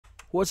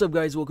What's up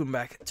guys, welcome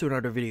back to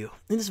another video.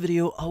 In this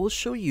video, I will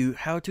show you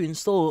how to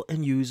install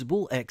and use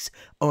BullX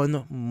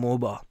on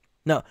mobile.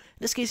 Now, in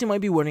this case, you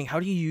might be wondering, how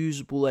do you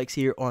use BullX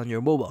here on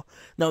your mobile?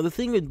 Now, the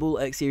thing with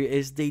BullX here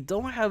is they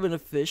don't have an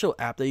official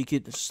app that you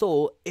can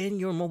install in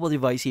your mobile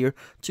device here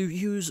to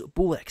use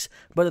BullX.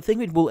 But the thing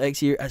with BullX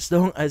here, as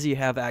long as you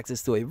have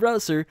access to a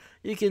browser,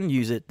 you can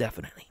use it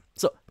definitely.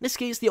 So, in this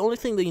case, the only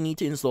thing that you need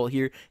to install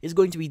here is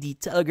going to be the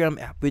Telegram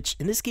app, which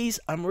in this case,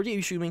 I'm already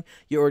assuming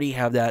you already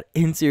have that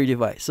into your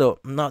device. So,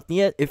 not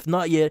yet. If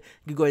not yet,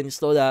 you can go ahead and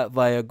install that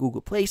via Google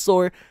Play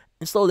Store,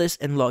 install this,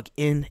 and log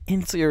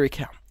into your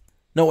account.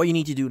 Now, what you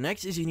need to do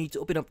next is you need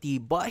to open up the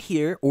bot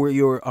here, or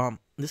your, in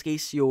this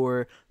case,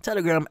 your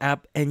Telegram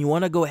app, and you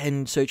want to go ahead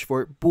and search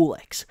for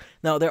BullX.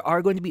 Now, there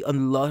are going to be a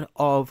lot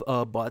of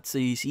bots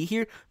that you see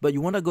here, but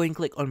you want to go and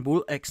click on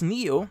BullX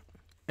Neo.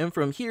 And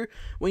from here,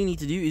 what you need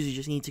to do is you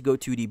just need to go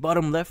to the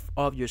bottom left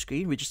of your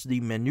screen, which is the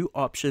menu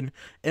option.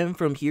 And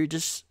from here,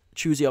 just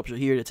choose the option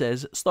here that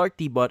says start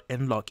the bot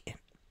and log in.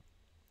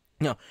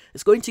 Now,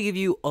 it's going to give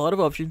you a lot of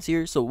options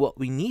here. So what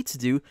we need to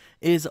do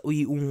is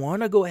we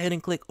want to go ahead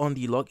and click on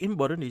the login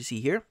button that you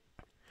see here.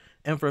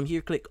 And from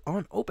here, click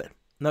on open.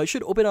 Now, it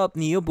should open up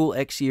Neo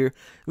BullX here,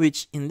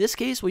 which in this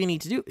case, what you need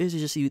to do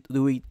is you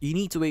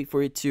need to wait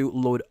for it to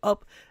load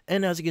up.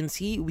 And as you can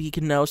see, we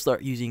can now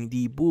start using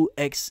the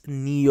BullX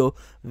Neo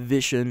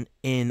Vision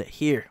in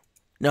here.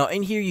 Now,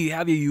 in here, you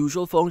have your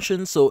usual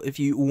functions. So if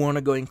you want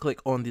to go and click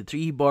on the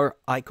 3-bar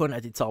icon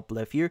at the top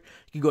left here,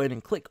 you can go ahead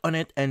and click on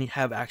it and you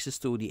have access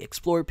to the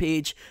Explore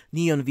page,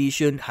 Neon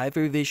Vision,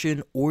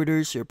 Hypervision,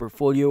 Orders, your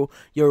portfolio,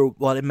 your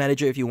wallet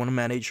manager if you want to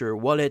manage your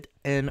wallet,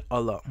 and a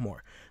lot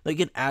more. Now, you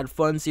can add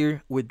funds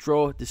here,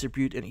 withdraw,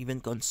 distribute, and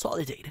even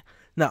consolidate.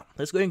 Now,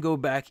 let's go and go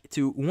back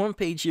to one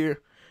page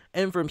here.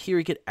 And from here,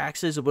 you can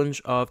access a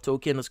bunch of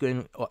tokens. Let's go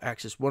and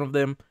access one of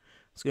them.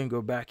 Let's go and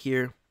go back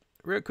here.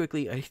 Real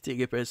quickly, I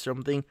think I pressed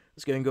something.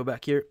 Let's go and go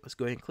back here. Let's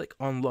go and click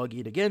on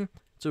login again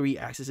to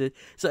re-access it.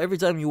 So every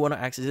time you want to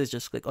access it,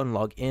 just click on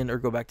login or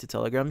go back to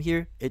Telegram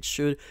here. It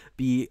should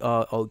be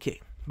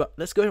okay. But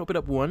let's go and open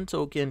up one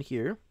token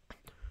here.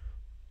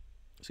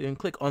 So you can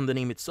click on the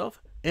name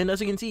itself. And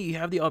as you can see, you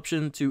have the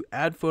option to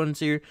add funds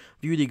here,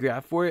 view the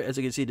graph for it. As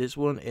you can see, this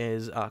one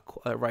is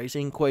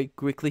rising quite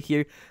quickly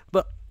here.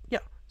 But yeah,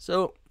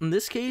 so in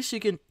this case,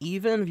 you can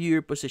even view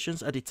your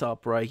positions at the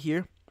top right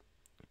here.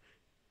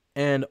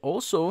 And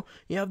also,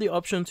 you have the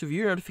option to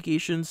view your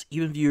notifications,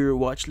 even view your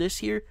watch list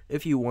here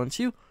if you want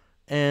to.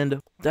 And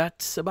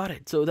that's about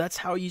it. So that's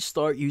how you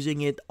start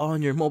using it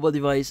on your mobile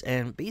device,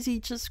 and basically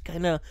just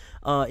kind of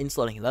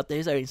installing. Not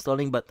necessarily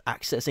installing, but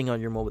accessing on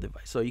your mobile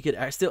device. So you could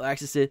still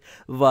access it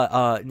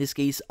via, in this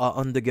case,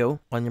 on the go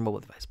on your mobile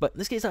device. But in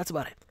this case, that's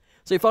about it.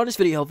 So if you found this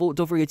video helpful,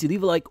 don't forget to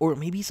leave a like or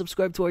maybe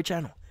subscribe to our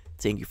channel.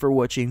 Thank you for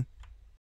watching.